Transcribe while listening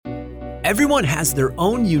Everyone has their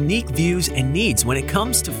own unique views and needs when it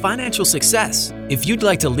comes to financial success. If you'd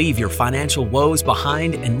like to leave your financial woes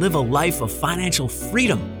behind and live a life of financial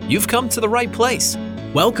freedom, you've come to the right place.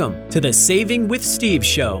 Welcome to the Saving with Steve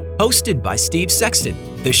show, hosted by Steve Sexton.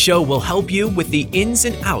 The show will help you with the ins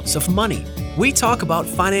and outs of money. We talk about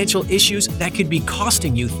financial issues that could be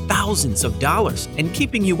costing you thousands of dollars and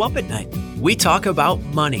keeping you up at night. We talk about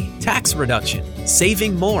money, tax reduction,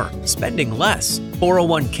 saving more, spending less,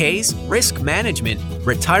 401ks, risk management,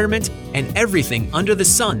 retirement, and everything under the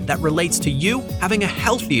sun that relates to you having a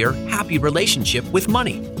healthier, happy relationship with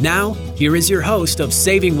money. Now, here is your host of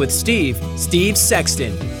Saving with Steve, Steve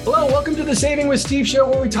Sexton. Hello, welcome to the Saving with Steve show,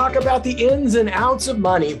 where we talk about the ins and outs of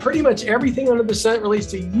money. Pretty much everything under the sun relates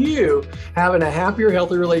to you having a happier,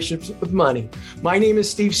 healthier relationship with money. My name is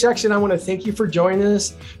Steve Sexton. I want to thank you for joining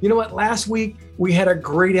us. You know what? Last week, we had a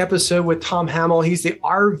great episode with Tom Hamill. He's the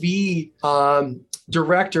RV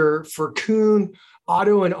director for Kuhn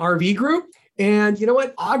Auto and RV Group. And you know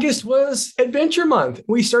what? August was Adventure Month.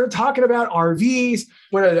 We started talking about RVs,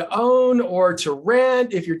 whether to own or to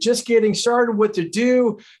rent, if you're just getting started, what to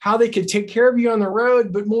do, how they can take care of you on the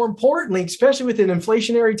road. But more importantly, especially within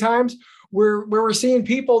inflationary times, where we're seeing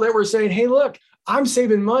people that were saying, hey, look, I'm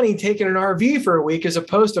saving money taking an RV for a week as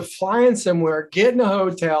opposed to flying somewhere, getting a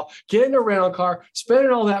hotel, getting a rental car,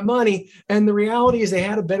 spending all that money. And the reality is they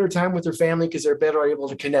had a better time with their family because they're better able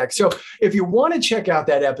to connect. So if you want to check out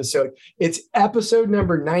that episode, it's episode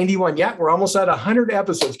number 91. Yeah, we're almost at 100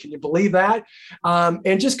 episodes. Can you believe that?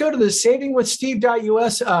 And just go to the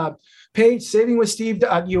savingwithsteve.us page,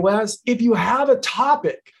 savingwithsteve.us. If you have a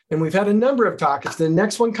topic, and we've had a number of topics. The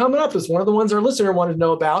next one coming up is one of the ones our listener wanted to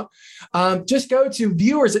know about. Just go to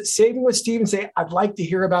viewers at Saving with Steve and say, I'd like to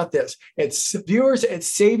hear about this. It's viewers at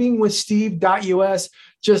savingwithsteve.us.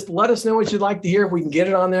 Just let us know what you'd like to hear. If we can get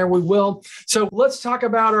it on there, we will. So let's talk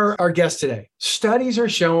about our guest today. Studies are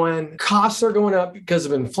showing costs are going up because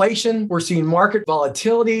of inflation. We're seeing market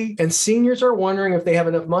volatility, and seniors are wondering if they have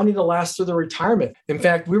enough money to last through their retirement. In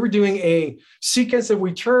fact, we were doing a sequence of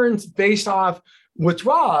returns based off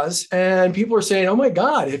withdraws, and people are saying, oh my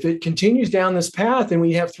God, if it continues down this path and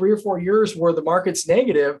we have 3 or 4 years where the market's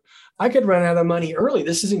negative, I could run out of money early.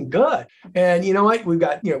 This isn't good. And you know what? We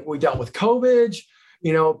dealt with COVID.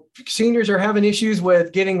 Seniors are having issues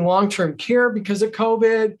with getting long-term care because of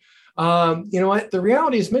COVID. You know what? The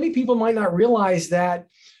reality is many people might not realize that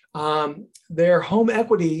their home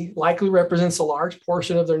equity likely represents a large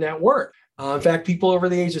portion of their net worth. In fact, people over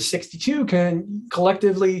the age of 62 can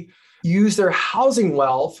collectively use their housing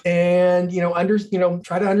wealth and,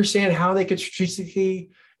 try to understand how they could strategically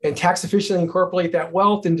and tax efficiently incorporate that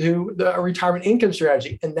wealth into a retirement income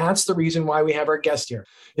strategy. And that's the reason why we have our guest here.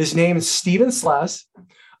 His name is Steven Sless.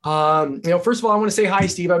 First of all, I want to say hi,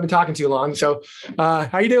 Steve. I've been talking too long. So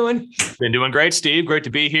how you doing? Been doing great, Steve. Great to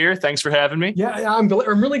be here. Thanks for having me. Yeah, I'm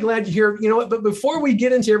really glad you're here. You know what? But before we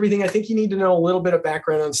get into everything, I think you need to know a little bit of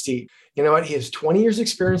background on Steve. You know what? He has 20 years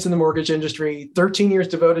experience in the mortgage industry, 13 years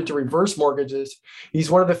devoted to reverse mortgages.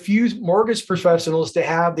 He's one of the few mortgage professionals to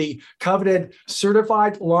have the coveted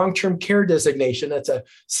Certified Long-Term Care designation. That's a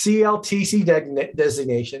CLTC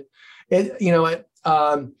designation.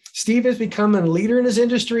 Steve has become a leader in his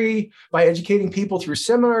industry by educating people through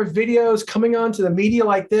seminars, videos, coming onto the media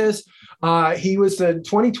like this. He was the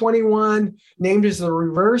 2021 named as the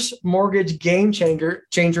reverse mortgage game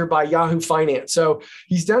changer by Yahoo Finance. So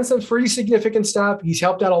he's done some pretty significant stuff. He's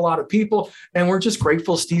helped out a lot of people, and we're just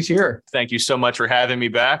grateful Steve's here. Thank you so much for having me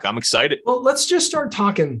back. I'm excited. Well, let's just start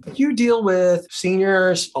talking. You deal with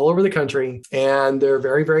seniors all over the country, and they're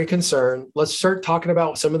very, very concerned. Let's start talking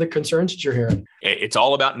about some of the concerns that you're hearing. It's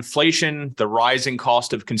all about inflation, the rising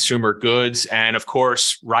cost of consumer goods, and of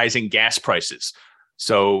course, rising gas prices.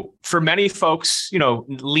 So for many folks,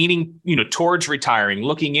 leaning, towards retiring,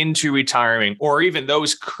 looking into retiring, or even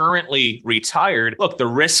those currently retired, look, the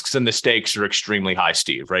risks and the stakes are extremely high,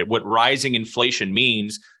 Steve, right? What rising inflation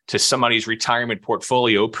means to somebody's retirement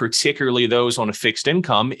portfolio, particularly those on a fixed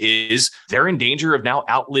income, is they're in danger of now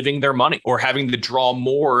outliving their money or having to draw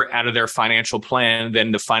more out of their financial plan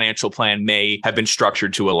than the financial plan may have been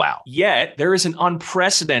structured to allow. Yet there is an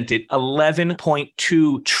unprecedented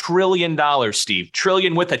 $11.2 trillion, Steve,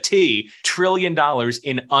 trillion with a T, $trillion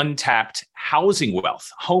in untapped housing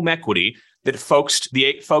wealth, home equity that folks the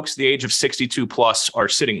age of 62 plus are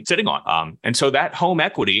sitting on. And so that home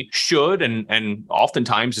equity should and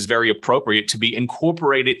oftentimes is very appropriate to be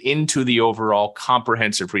incorporated into the overall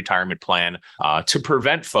comprehensive retirement plan to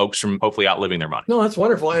prevent folks from hopefully outliving their money. No, that's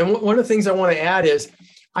wonderful. And one of the things I want to add is,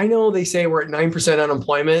 I know they say we're at 9%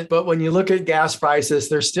 unemployment, but when you look at gas prices,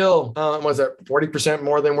 they're still, 40%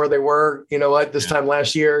 more than where they were, this time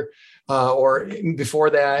last year. or before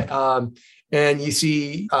that. And you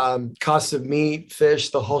see costs of meat, fish,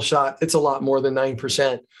 the whole shot, it's a lot more than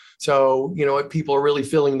 9%. So, people are really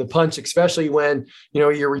feeling the punch, especially when,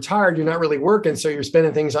 you're retired, you're not really working. So you're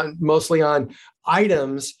spending things mostly on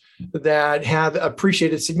items that have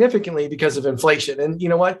appreciated significantly because of inflation. And you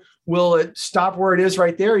know what? Will it stop where it is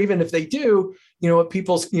right there? Even if they do,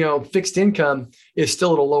 people's, fixed income is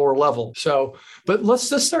still at a lower level. So, but let's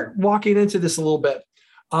just start walking into this a little bit.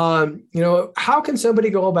 How can somebody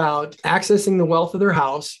go about accessing the wealth of their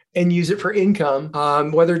house and use it for income,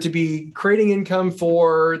 whether it to be creating income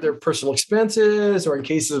for their personal expenses or in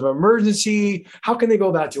cases of emergency? How can they go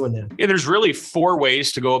about doing that? Yeah, there's really 4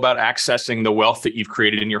 ways to go about accessing the wealth that you've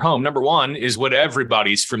created in your home. Number 1 is what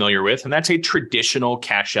everybody's familiar with, and that's a traditional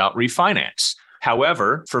cash out refinance.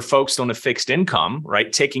 However, for folks on a fixed income,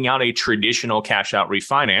 right, taking out a traditional cash out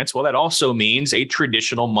refinance, well, that also means a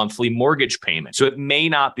traditional monthly mortgage payment. So it may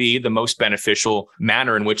not be the most beneficial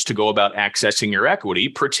manner in which to go about accessing your equity,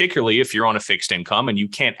 particularly if you're on a fixed income and you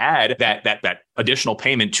can't add that additional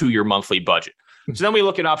payment to your monthly budget. So then we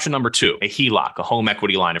look at option number 2, a HELOC, a home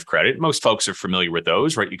equity line of credit. Most folks are familiar with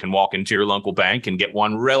those, right? You can walk into your local bank and get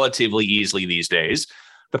one relatively easily these days.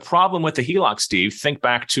 The problem with the HELOC, Steve, think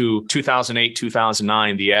back to 2008,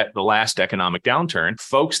 2009, the last economic downturn.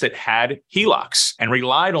 Folks that had HELOCs and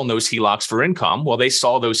relied on those HELOCs for income, well, they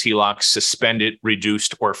saw those HELOCs suspended,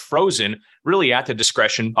 reduced, or frozen really at the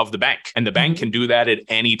discretion of the bank. And the bank can do that at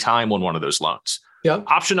any time on one of those loans. Yep.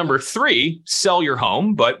 Option number 3, sell your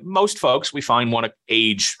home. But most folks, we find, want to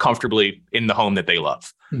age comfortably in the home that they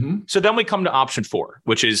love. Mm-hmm. So then we come to option 4,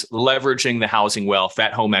 which is leveraging the housing wealth,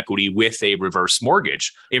 that home equity, with a reverse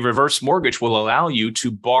mortgage. A reverse mortgage will allow you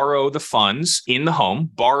to borrow the funds in the home,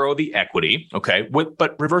 borrow the equity. Okay.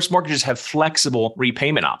 But reverse mortgages have flexible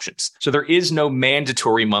repayment options. So there is no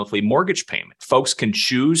mandatory monthly mortgage payment. Folks can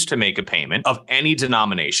choose to make a payment of any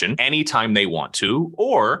denomination anytime they want to,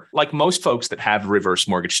 or like most folks that have reverse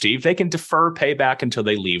mortgage, Steve, they can defer payback until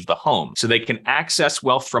they leave the home. So they can access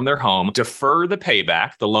wealth from their home, defer the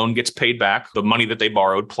payback. The loan gets paid back, the money that they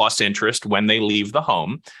borrowed plus interest when they leave the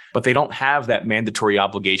home, but they don't have that mandatory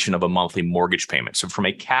obligation of a monthly mortgage payment. So from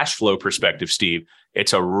a cash flow perspective, Steve,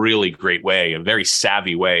 it's a really great way, a very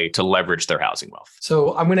savvy way to leverage their housing wealth.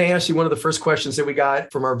 So I'm going to ask you one of the first questions that we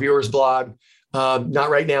got from our viewers blog,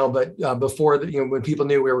 not right now, but before when people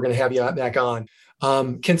knew we were going to have you back on.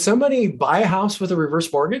 Can somebody buy a house with a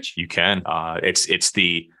reverse mortgage? You can. It's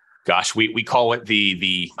the Gosh, we call it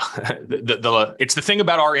it's the thing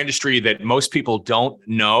about our industry that most people don't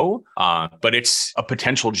know, but it's a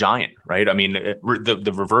potential giant, right? I mean,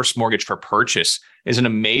 the reverse mortgage for purchase is an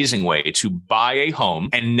amazing way to buy a home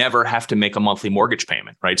and never have to make a monthly mortgage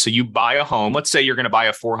payment, right? So you buy a home, let's say you're going to buy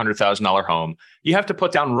a $400,000 home. You have to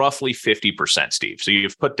put down roughly 50%, Steve. So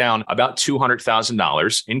you've put down about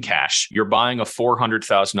 $200,000 in cash. You're buying a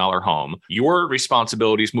 $400,000 home. Your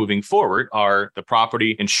responsibilities moving forward are the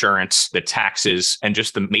property, insurance, the taxes, and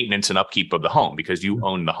just the maintenance and upkeep of the home because you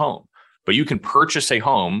own the home. But you can purchase a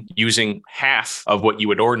home using half of what you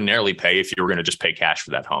would ordinarily pay if you were going to just pay cash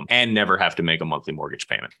for that home and never have to make a monthly mortgage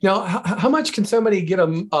payment. Now, how much can somebody get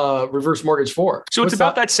a reverse mortgage for? So it's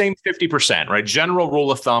about that same 50%, right? General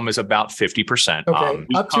rule of thumb is about 50%. Okay.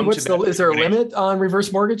 Up to is there a limit on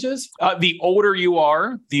reverse mortgages? The older you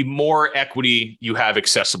are, the more equity you have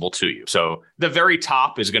accessible to you. So the very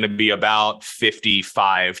top is going to be about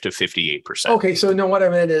 55 to 58%. Okay. So no, what I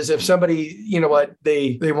meant is if somebody,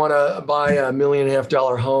 they want to buy $1.5 million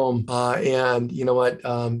home and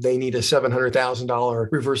they need a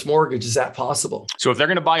 $700,000 reverse mortgage, is that possible? So if they're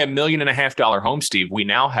going to buy $1.5 million home, Steve, we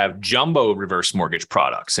now have jumbo reverse mortgage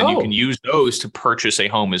products, and you can use those to purchase a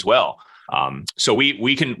home as well. So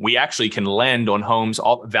we actually can lend on homes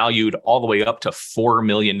valued all the way up to $4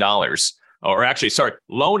 million. Or actually,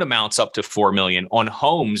 loan amounts up to $4 million on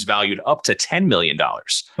homes valued up to $10 million.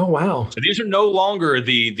 Oh, wow. So these are no longer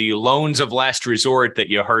the loans of last resort that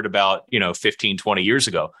you heard about, 15, 20 years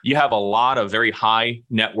ago. You have a lot of very high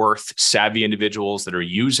net worth savvy individuals that are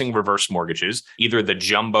using reverse mortgages, either the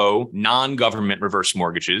jumbo non-government reverse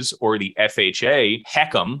mortgages or the FHA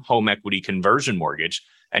HECM home equity conversion mortgage.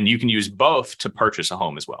 And you can use both to purchase a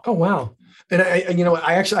home as well. Oh, wow. And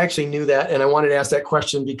I actually knew that. And I wanted to ask that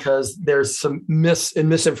question because there's some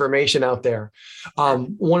misinformation out there.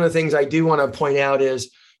 One of the things I do want to point out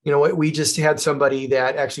is, we just had somebody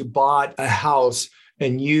that actually bought a house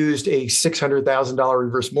and used a $600,000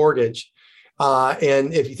 reverse mortgage.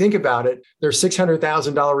 And if you think about it, their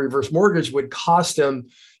 $600,000 reverse mortgage would cost them,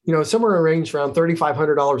 somewhere in a range around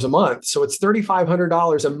 $3,500 a month. So it's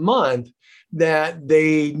 $3,500 a month that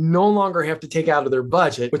they no longer have to take out of their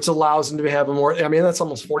budget, which allows them to have a more, I mean, that's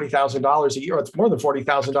almost $40,000 a year. It's more than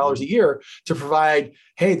 $40,000 a year to provide,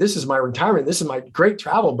 hey, this is my retirement. This is my great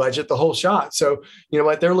travel budget, the whole shot. So, you know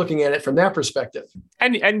what, they're looking at it from that perspective.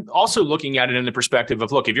 And also looking at it in the perspective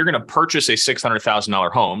of, look, if you're going to purchase a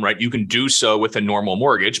 $600,000 home, right, you can do so with a normal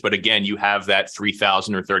mortgage. But again, you have that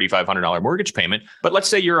 $3,000 or $3,500 mortgage payment. But let's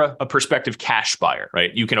say you're a prospective cash buyer,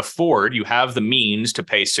 right? You can afford, you have the means to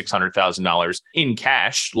pay $600,000 in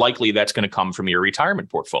cash. Likely that's going to come from your retirement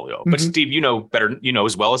portfolio. But Steve, you know better, you know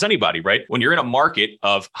as well as anybody, right? When you're in a market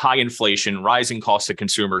of high inflation, rising costs of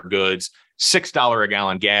consumer goods, $6 a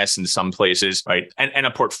gallon gas in some places, right? And a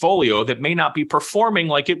portfolio that may not be performing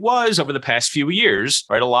like it was over the past few years,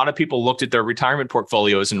 right? A lot of people looked at their retirement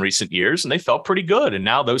portfolios in recent years and they felt pretty good. And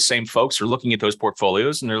now those same folks are looking at those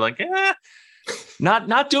portfolios and they're like,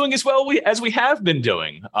 not doing as well as we have been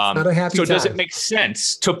doing. Not a happy so time. Does it make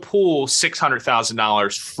sense to pull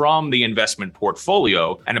 $600,000 from the investment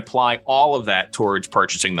portfolio and apply all of that towards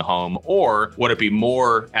purchasing the home? Or would it be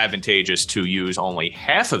more advantageous to use only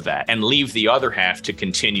half of that and leave the other half to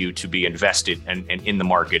continue to be invested and in the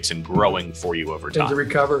markets and growing for you over time? And to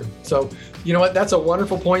recover. So, you know what? That's a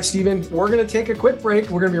wonderful point, Stephen. We're going to take a quick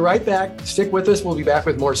break. We're going to be right back. Stick with us. We'll be back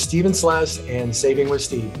with more Stephen Sless and Saving with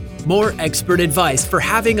Steve. More expert advice for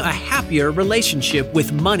having a happier relationship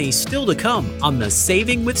with money still to come on the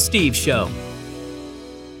Saving with Steve show.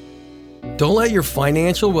 Don't let your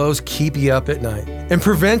financial woes keep you up at night and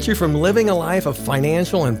prevent you from living a life of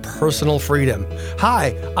financial and personal freedom.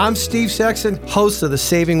 Hi, I'm Steve Sexton, host of the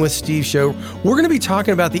Saving with Steve show. We're going to be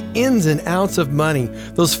talking about the ins and outs of money,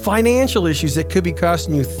 those financial issues that could be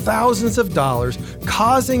costing you thousands of dollars,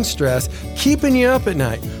 causing stress, keeping you up at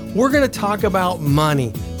night. We're going to talk about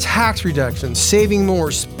money, tax reduction, saving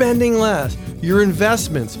more, spending less, your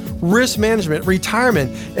investments, risk management,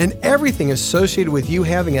 retirement, and everything associated with you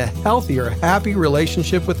having a healthier, happy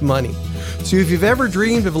relationship with money. So if you've ever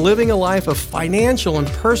dreamed of living a life of financial and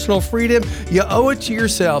personal freedom, you owe it to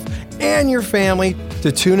yourself and your family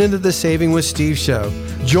to tune into the Saving with Steve show.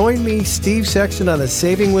 Join me, Steve Sexton, on the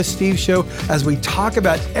Saving with Steve show as we talk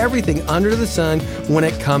about everything under the sun when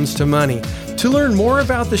it comes to money. To learn more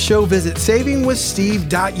about the show, visit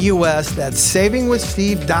savingwithsteve.us. That's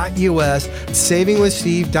savingwithsteve.us,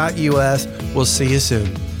 savingwithsteve.us. We'll see you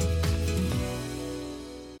soon.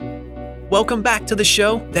 Welcome back to the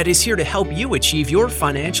show that is here to help you achieve your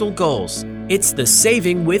financial goals. It's the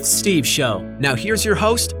Saving with Steve show. Now here's your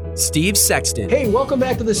host, Steve Sexton. Hey, welcome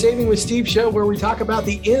back to the Saving with Steve show, where we talk about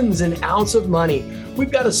the ins and outs of money.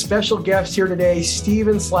 We've got a special guest here today,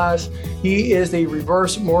 Stephen Sless. He is a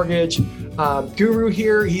reverse mortgage guru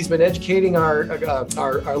here. He's been educating our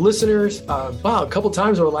listeners a couple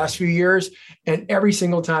times over the last few years. And every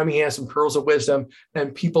single time he has some pearls of wisdom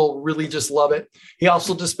and people really just love it. He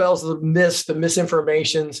also dispels the myths, the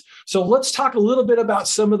misinformations. So let's talk a little bit about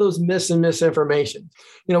some of those myths and misinformation.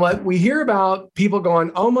 You know what? We hear about people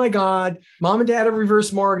going, oh my God, mom and dad have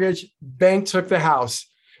reverse mortgage, bank took the house.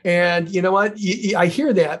 And you know what? I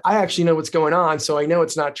hear that. I actually know what's going on. So I know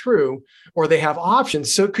it's not true, or they have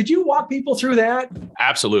options. So could you walk people through that?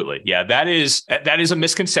 Absolutely. Yeah, that is a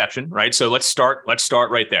misconception, right? So let's start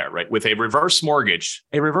right there, right? With a reverse mortgage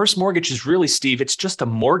is really, Steve, it's just a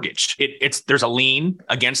mortgage. There's a lien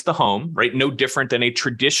against the home, right? No different than a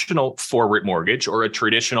traditional forward mortgage or a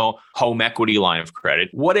traditional home equity line of credit.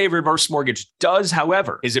 What a reverse mortgage does,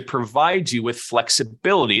 however, is it provides you with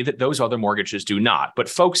flexibility that those other mortgages do not. But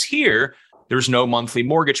folks here, there's no monthly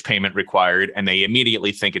mortgage payment required, and they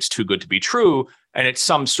immediately think it's too good to be true. And it's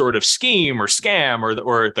some sort of scheme or scam or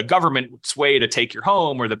the government's way to take your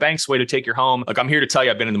home or the bank's way to take your home. Like, I'm here to tell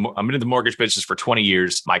you, I'm in the mortgage business for 20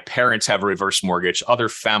 years. My parents have a reverse mortgage. Other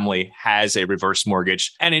family has a reverse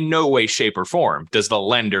mortgage. And in no way, shape, or form does the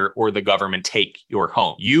lender or the government take your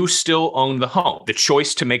home. You still own the home. The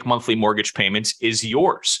choice to make monthly mortgage payments is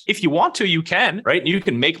yours. If you want to, you can, right? You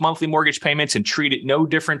can make monthly mortgage payments and treat it no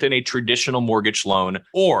different than a traditional mortgage loan,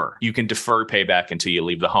 or you can defer payback until you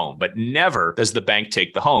leave the home. But never does the bank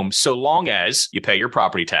take the home, so long as you pay your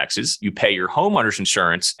property taxes, you pay your homeowner's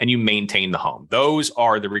insurance, and you maintain the home. Those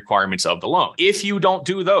are the requirements of the loan. If you don't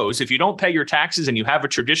do those, if you don't pay your taxes and you have a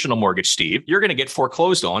traditional mortgage, Steve, you're going to get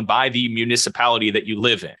foreclosed on by the municipality that you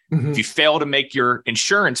live in. Mm-hmm. If you fail to make your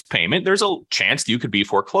insurance payment, there's a chance that you could be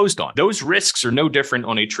foreclosed on. Those risks are no different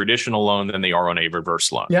on a traditional loan than they are on a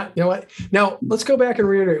reverse loan. Yeah. You know what? Now, let's go back and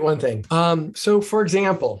reiterate one thing. So, for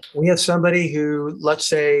example, we have somebody who, let's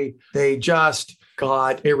say they just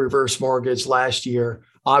got a reverse mortgage last year.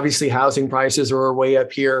 Obviously, housing prices are way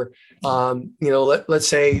up here. Let's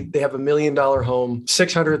say they have $1 million home,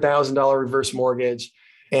 $600,000 reverse mortgage.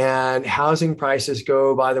 and housing prices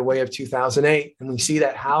go by the way of 2008. And we see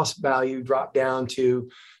that house value drop down to,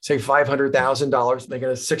 say, $500,000. They get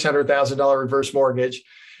a $600,000 reverse mortgage,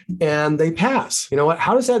 and they pass. You know what?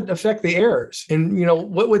 How does that affect the heirs? And,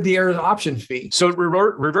 what would the heirs' option be? So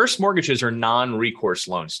reverse mortgages are non-recourse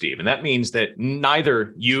loans, Steve. And that means that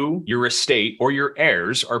neither you, your estate, or your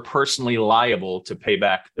heirs are personally liable to pay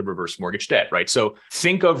back the reverse mortgage debt, right? So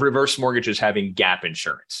think of reverse mortgages having gap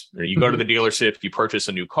insurance. You go to the dealership, you purchase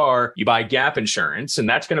a new car, you buy gap insurance, and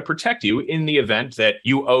that's going to protect you in the event that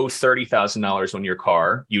you owe $30,000 on your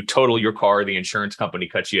car. You total your car, the insurance company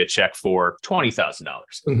cuts you a check for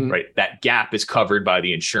 $20,000. Right? That gap is covered by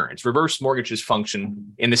the insurance. Reverse mortgages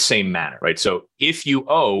function in the same manner, right? So if you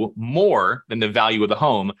owe more than the value of the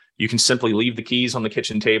home, you can simply leave the keys on the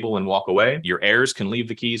kitchen table and walk away. Your heirs can leave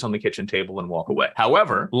the keys on the kitchen table and walk away.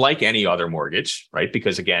 However, like any other mortgage, right?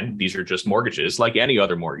 Because again, these are just mortgages, like any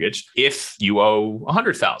other mortgage. If you owe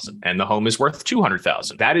 $100,000 and the home is worth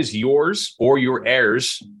 $200,000, that is yours or your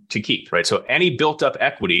heirs to keep, right? So any built up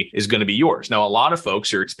equity is going to be yours. Now, a lot of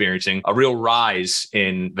folks are experiencing a real rise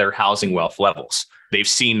in their housing wealth levels. They've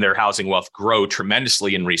seen their housing wealth grow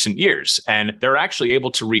tremendously in recent years, and they're actually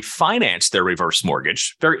able to refinance their reverse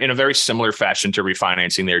mortgage in a very similar fashion to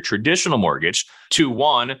refinancing their traditional mortgage to,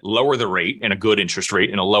 one, lower the rate and a good interest rate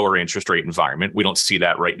in a lower interest rate environment. We don't see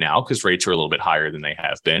that right now because rates are a little bit higher than they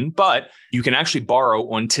have been, but you can actually borrow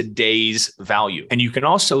on today's value. And you can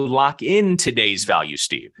also lock in today's value,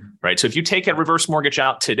 Steve, right? So if you take a reverse mortgage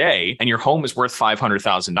out today and your home is worth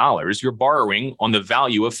 $500,000, you're borrowing on the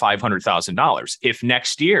value of $500,000. If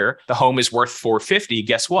next year the home is worth $450,000,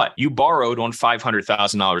 guess what? You borrowed on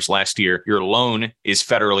 $500,000 last year. Your loan is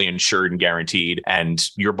federally insured and guaranteed, and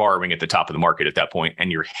you're borrowing at the top of the market at that point,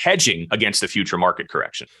 and you're hedging against the future market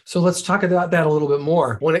correction. So let's talk about that a little bit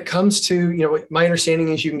more. When it comes to, my understanding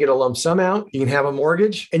is you can get a lump sum out, you can have a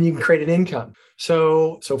mortgage, and you can create an income.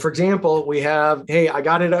 So for example, we have, hey, I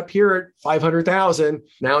got it up here at 500,000.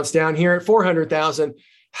 Now it's down here at 400,000.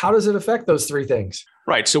 How does it affect those three things?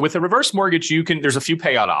 Right. So with a reverse mortgage, there's a few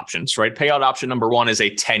payout options, right? Payout option number one is a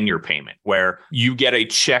 10-year payment where you get a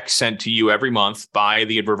check sent to you every month by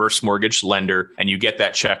the reverse mortgage lender, and you get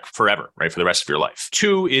that check forever, right? For the rest of your life.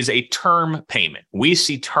 Two is a term payment. We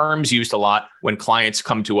see terms used a lot when clients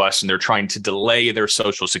come to us and they're trying to delay their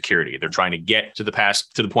Social Security. They're trying to get to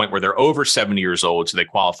the point where they're over 70 years old, so they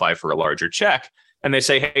qualify for a larger check. And they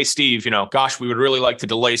say, hey, Steve, gosh, we would really like to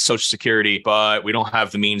delay Social Security, but we don't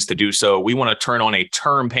have the means to do so. We want to turn on a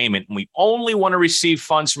term payment, and we only want to receive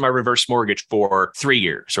funds from our reverse mortgage for 3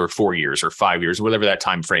 years or 4 years or 5 years, whatever that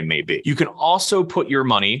time frame may be. You can also put your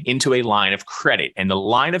money into a line of credit, and the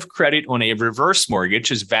line of credit on a reverse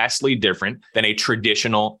mortgage is vastly different than a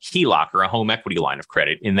traditional HELOC or a home equity line of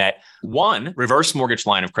credit in that one, reverse mortgage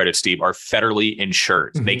line of credit, Steve, are federally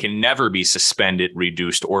insured. They can never be suspended,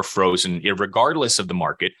 reduced, or frozen, regardless of the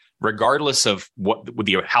market, regardless of what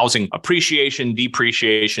the housing appreciation,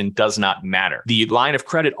 depreciation does not matter. The line of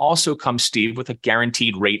credit also comes, Steve, with a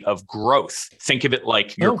guaranteed rate of growth. Think of it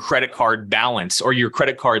like your credit card balance, or your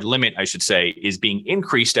credit card limit, I should say, is being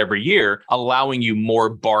increased every year, allowing you more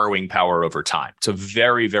borrowing power over time. It's a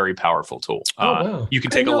very, very powerful tool. Wow. You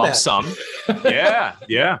can take a lump sum. Yeah.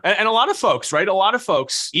 And a lot of folks, right? A lot of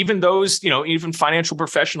folks, even those, even financial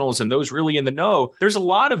professionals and those really in the know, there's a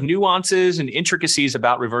lot of nuances and intricacies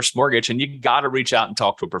about reverse mortgage, and you got to reach out and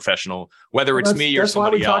talk to a professional, whether it's me or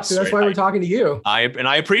somebody else. That's why we're talking to you. I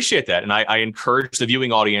appreciate that. And I encourage the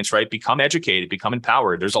viewing audience, right? Become educated, become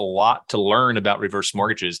empowered. There's a lot to learn about reverse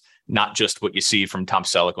mortgages, not just what you see from Tom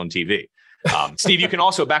Selleck on TV. Steve, you can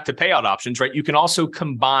also, back to payout options, right? You can also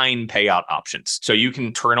combine payout options. So you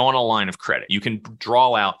can turn on a line of credit. You can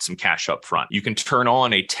draw out some cash up front. You can turn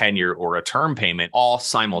on a 10-year or a term payment all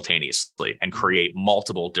simultaneously and create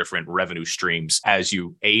multiple different revenue streams as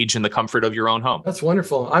you age in the comfort of your own home. That's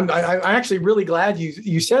wonderful. I'm actually really glad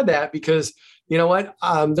you said that, because you know what?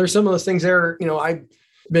 There's some of those things there, I've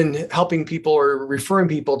been helping people or referring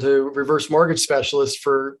people to reverse mortgage specialists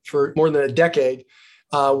for more than a decade.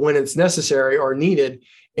 When it's necessary or needed.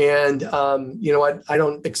 And, I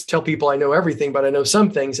don't tell people I know everything, but I know some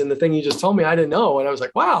things. And the thing you just told me, I didn't know. And I was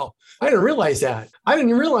like, wow, I didn't realize that. I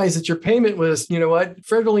didn't realize that your payment was,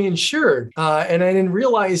 federally insured. And I didn't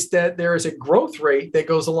realize that there is a growth rate that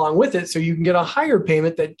goes along with it. So you can get a higher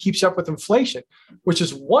payment that keeps up with inflation, which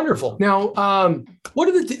is wonderful. Now, what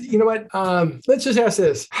are let's just ask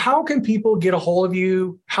this. How can people get a hold of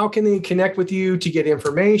you? How can they connect with you to get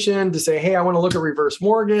information, to say, hey, I want to look at reverse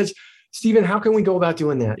mortgage? Stephen, how can we go about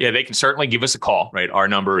doing that? Yeah, they can certainly give us a call, right? Our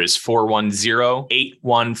number is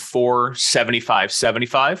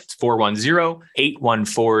 410-814-7575. It's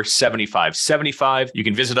 410-814-7575. You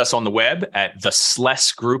can visit us on the web at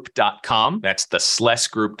theslessgroup.com. That's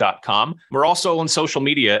theslessgroup.com. We're also on social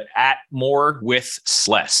media at More with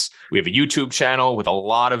Sless. We have a YouTube channel with a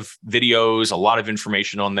lot of videos, a lot of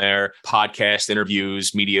information on there, podcast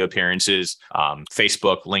interviews, media appearances,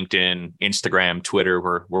 Facebook, LinkedIn, Instagram, Twitter.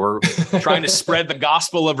 We're trying to spread the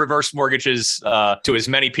gospel of reverse mortgages to as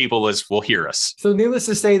many people as will hear us. So needless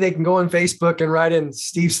to say, they can go on Facebook and write in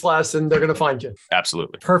Steve Sless and they're going to find you.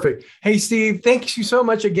 Absolutely. Perfect. Hey, Steve, thank you so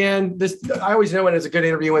much again. I always know when it's a good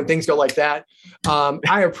interview when things go like that.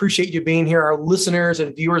 I appreciate you being here. Our listeners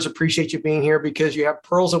and viewers appreciate you being here because you have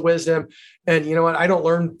pearls of wisdom. And you know what? I don't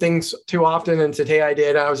learn things too often. And today I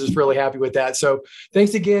did. I was just really happy with that. So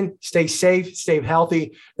thanks again. Stay safe, stay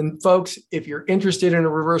healthy. And folks, if you're interested in a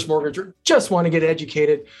reverse mortgage or just want to get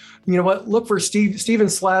educated, you know what? Look for Stephen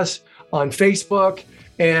Sless on Facebook.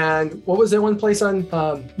 And what was that one place on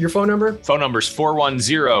your phone number? Phone number is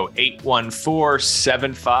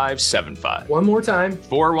 410-814-7575. One more time.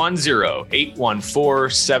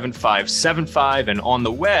 410-814-7575. And on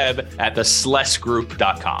the web at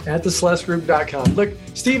theslessgroup.com. At theslessgroup.com. Look,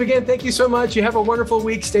 Steve, again, thank you so much. You have a wonderful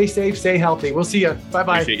week. Stay safe, stay healthy. We'll see you.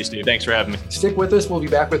 Bye-bye. Appreciate you, Steve. Thanks for having me. Stick with us. We'll be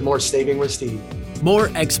back with more Saving with Steve.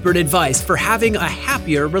 More expert advice for having a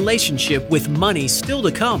happier relationship with money still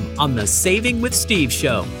to come on the Saving with Steve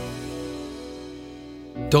show.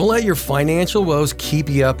 Don't let your financial woes keep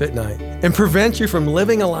you up at night and prevent you from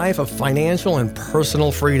living a life of financial and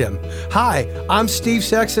personal freedom. Hi, I'm Steve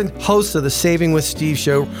Sexton, host of the Saving with Steve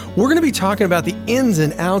show. We're going to be talking about the ins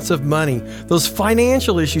and outs of money, those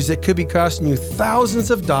financial issues that could be costing you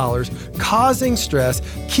thousands of dollars, causing stress,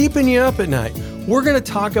 keeping you up at night. We're going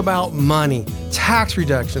to talk about money, tax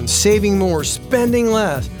reduction, saving more, spending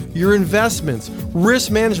less, your investments, risk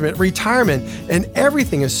management, retirement, and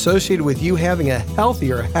everything associated with you having a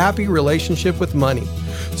healthier, happy relationship with money.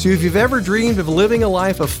 So if you've ever dreamed of living a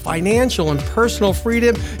life of financial and personal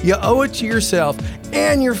freedom, you owe it to yourself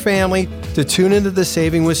and your family to tune into the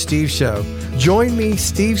Saving with Steve show. Join me,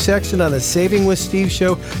 Steve Sexton, on the Saving with Steve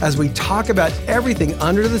show as we talk about everything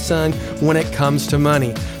under the sun when it comes to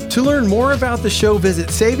money. To learn more about the show, visit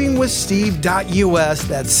savingwithsteve.us.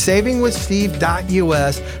 That's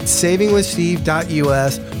savingwithsteve.us,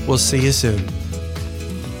 savingwithsteve.us. We'll see you soon.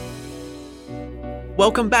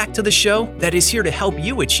 Welcome back to the show that is here to help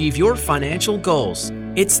you achieve your financial goals.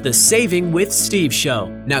 It's the Saving with Steve show.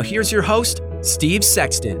 Now here's your host, Steve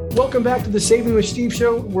Sexton. Welcome back to the Saving with Steve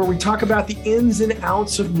show, where we talk about the ins and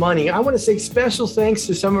outs of money. I want to say special thanks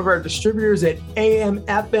to some of our distributors at AM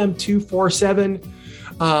FM 247,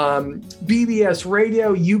 BBS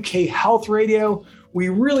Radio, UK Health Radio. We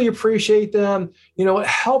really appreciate them,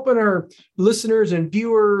 helping our listeners and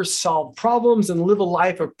viewers solve problems and live a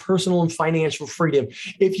life of personal and financial freedom.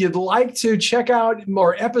 If you'd like to check out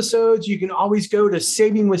more episodes, you can always go to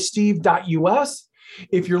savingwithsteve.us.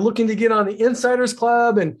 If you're looking to get on the Insiders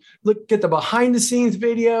Club and get the behind the scenes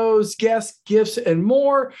videos, guests, gifts, and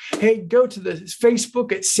more, hey, go to the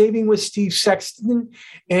Facebook at Saving with Steve Sexton.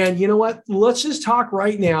 And you know what? Let's just talk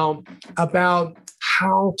right now about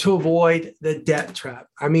how to avoid the debt trap.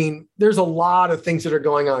 I mean, there's a lot of things that are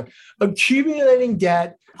going on. Accumulating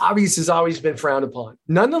debt obviously has always been frowned upon.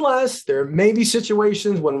 Nonetheless, there may be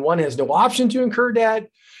situations when one has no option to incur debt.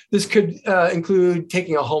 This could include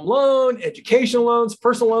taking a home loan, educational loans,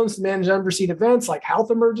 personal loans to manage unforeseen events like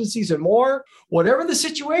health emergencies and more. Whatever the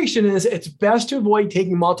situation is, it's best to avoid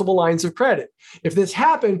taking multiple lines of credit. If this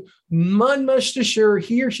happened, one must assure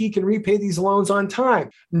he or she can repay these loans on time.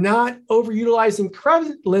 Not overutilizing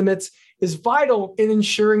credit limits is vital in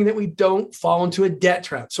ensuring that we don't fall into a debt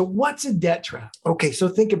trap. So what's a debt trap? Okay, so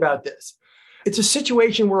think about this. It's a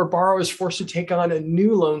situation where a borrower is forced to take on a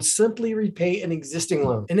new loan, simply repay an existing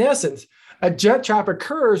loan. In essence, a debt trap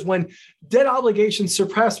occurs when debt obligations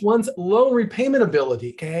surpass one's loan repayment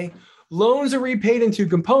ability, okay? Loans are repaid in two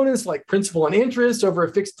components like principal and interest over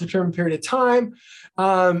a fixed determined period of time.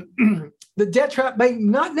 The debt trap may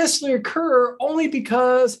not necessarily occur only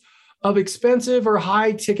because of expensive or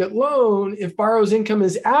high ticket loan. If borrower's income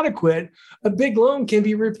is adequate, a big loan can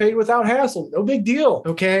be repaid without hassle. No big deal,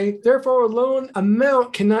 okay? Therefore, a loan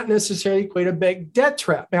amount cannot necessarily equate a big debt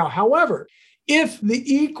trap. Now, however, if the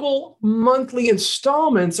equal monthly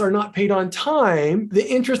installments are not paid on time, the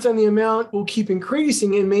interest on the amount will keep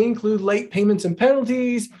increasing and may include late payments and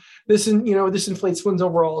penalties. This inflates one's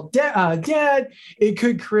overall debt. It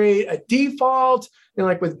could create a default,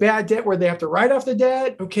 like with bad debt where they have to write off the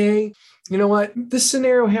debt. Okay. You know what? This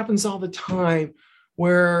scenario happens all the time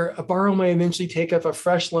where a borrower may eventually take up a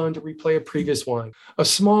fresh loan to repay a previous one. A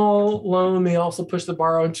small loan may also push the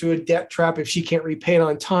borrower into a debt trap if she can't repay it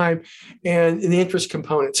on time and the interest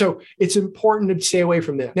component. So it's important to stay away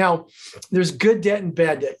from that. Now, there's good debt and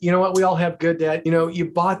bad debt. You know what? We all have good debt. You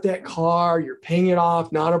bought that car, you're paying it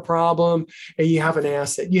off, not a problem, and you have an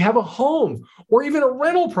asset. You have a home or even a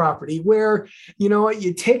rental property where,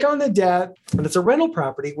 you take on the debt, and it's a rental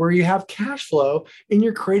property where you have cash flow and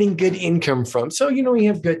you're creating good income from. So, you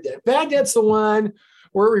have good debt. Bad debt's the one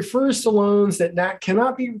where it refers to loans that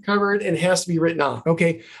cannot be recovered and has to be written off.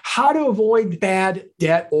 Okay. How to avoid bad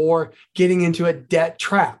debt or getting into a debt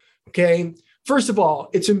trap. Okay. First of all,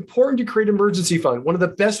 it's important to create an emergency fund. One of the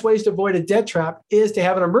best ways to avoid a debt trap is to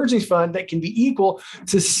have an emergency fund that can be equal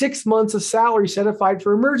to 6 months of salary set aside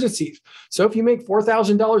for emergencies. So if you make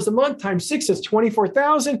 $4,000 a month times 6, that's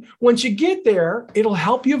 $24,000. Once you get there, it'll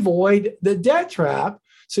help you avoid the debt trap.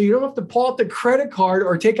 So you don't have to pull out the credit card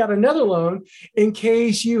or take out another loan in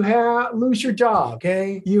case you lose your job,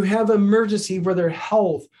 okay? You have an emergency for their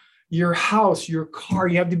health, your house, your car.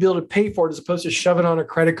 You have to be able to pay for it as opposed to shove it on a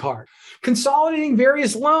credit card. Consolidating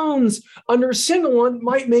various loans under a single one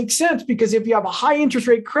might make sense because if you have a high interest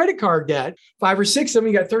rate credit card debt, 5 or 6 of them,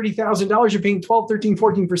 you got $30,000, you're paying 12, 13,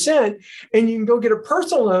 14%, and you can go get a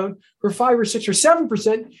personal loan for 5 or 6 or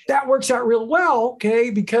 7%. That works out real well,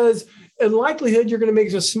 okay? Because in likelihood, you're going to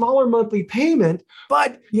make a smaller monthly payment,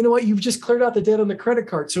 but you know what? You've just cleared out the debt on the credit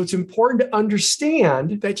card. So it's important to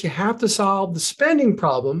understand that you have to solve the spending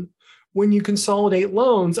problem when you consolidate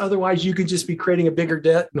loans. Otherwise, you could just be creating a bigger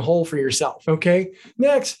debt and hole for yourself. Okay.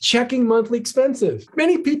 Next, checking monthly expenses.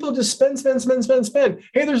 Many people just spend.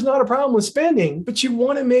 Hey, there's not a problem with spending, but you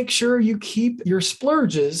want to make sure you keep your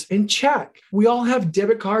splurges in check. We all have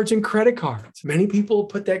debit cards and credit cards. Many people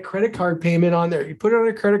put that credit card payment on there. You put it on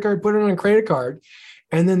a credit card, put it on a credit card.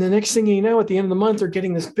 And then the next thing you know, at the end of the month, they're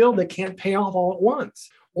getting this bill they can't pay off all at once.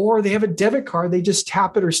 Or they have a debit card, they just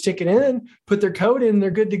tap it or stick it in, put their code in, they're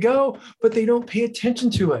good to go, but they don't pay attention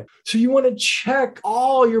to it. So you want to check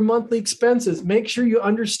all your monthly expenses, make sure you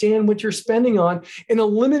understand what you're spending on and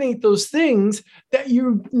eliminate those things that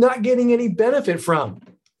you're not getting any benefit from,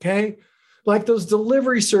 okay? Like those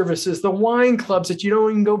delivery services, the wine clubs that you don't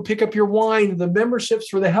even go pick up your wine, the memberships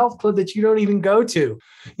for the health club that you don't even go to.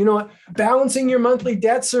 You know what? Balancing your monthly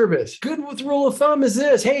debt service. Good with rule of thumb is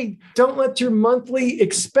this. Hey, don't let your monthly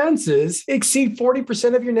expenses exceed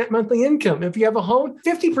 40% of your net monthly income. If you have a home,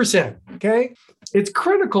 50%. Okay. It's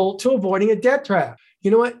critical to avoiding a debt trap. You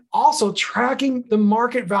know what? Also tracking the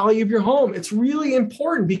market value of your home. It's really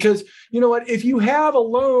important because you know what? If you have a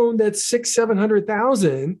loan that's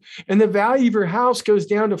 $600,000-$700,000 and the value of your house goes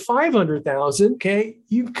down to $500,000, okay,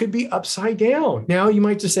 you could be upside down. Now you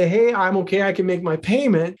might just say, hey, I'm okay. I can make my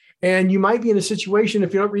payment. And you might be in a situation,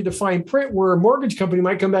 if you don't read the fine print, where a mortgage company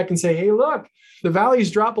might come back and say, hey, look, the values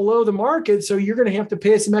drop below the market, so you're going to have to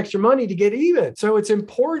pay some extra money to get even. So it's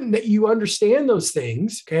important that you understand those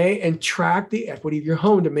things, okay, and track the equity of your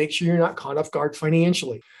home to make sure you're not caught off guard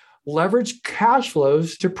financially. Leverage cash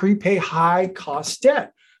flows to prepay high-cost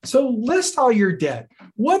debt. So list all your debt,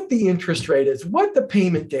 what the interest rate is, what the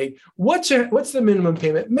payment date, what's the minimum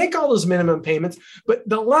payment, make all those minimum payments, but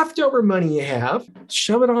the leftover money you have,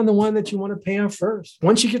 shove it on the one that you want to pay off first.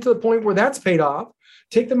 Once you get to the point where that's paid off,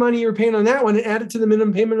 take the money you're paying on that one and add it to the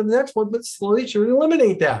minimum payment of the next one, but slowly try to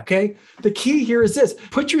eliminate that, okay? The key here is this.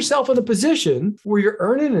 Put yourself in a position where you're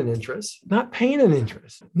earning an interest, not paying an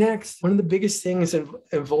interest. Next, one of the biggest things is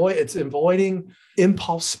avoiding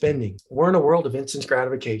impulse spending. We're in a world of instant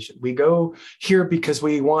gratification. We go here because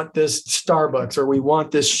we want this Starbucks or we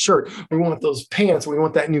want this shirt, we want those pants, we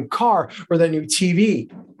want that new car or that new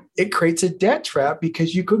TV. It creates a debt trap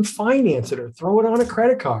because you can finance it or throw it on a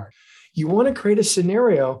credit card. You want to create a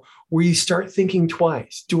scenario where you start thinking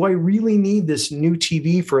twice. Do I really need this new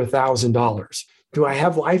TV for $1,000? Do I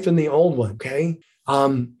have life in the old one? Okay.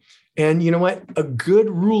 And you know what? A good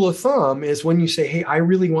rule of thumb is when you say, hey, I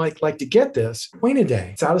really like to get this, wait a day.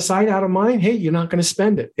 It's out of sight, out of mind. Hey, you're not going to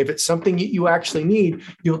spend it. If it's something you actually need,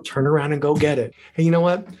 you'll turn around and go get it. Hey, you know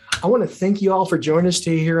what? I want to thank you all for joining us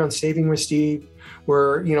today here on Saving with Steve,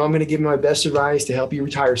 where, I'm going to give you my best advice to help you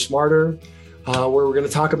retire smarter. Where we're going to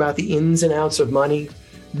talk about the ins and outs of money.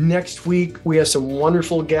 Next week, we have some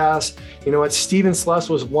wonderful guests. You know what? Stephen Sluss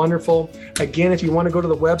was wonderful. Again, if you want to go to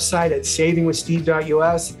the website at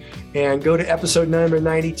savingwithsteve.us and go to episode number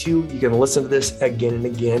 92, you can listen to this again and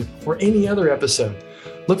again or any other episode.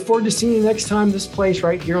 Look forward to seeing you next time, this place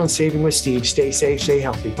right here on Saving with Steve. Stay safe, stay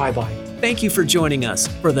healthy. Bye-bye. Thank you for joining us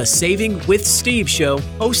for the Saving with Steve show,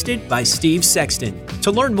 hosted by Steve Sexton.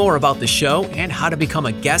 To learn more about the show and how to become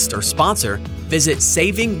a guest or sponsor, visit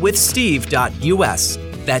savingwithsteve.us.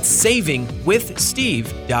 That's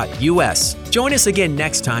savingwithsteve.us. Join us again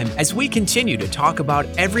next time as we continue to talk about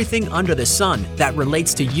everything under the sun that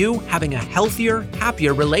relates to you having a healthier,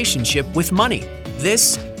 happier relationship with money.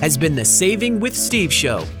 This has been the Saving with Steve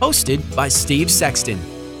Show, hosted by Steve Sexton.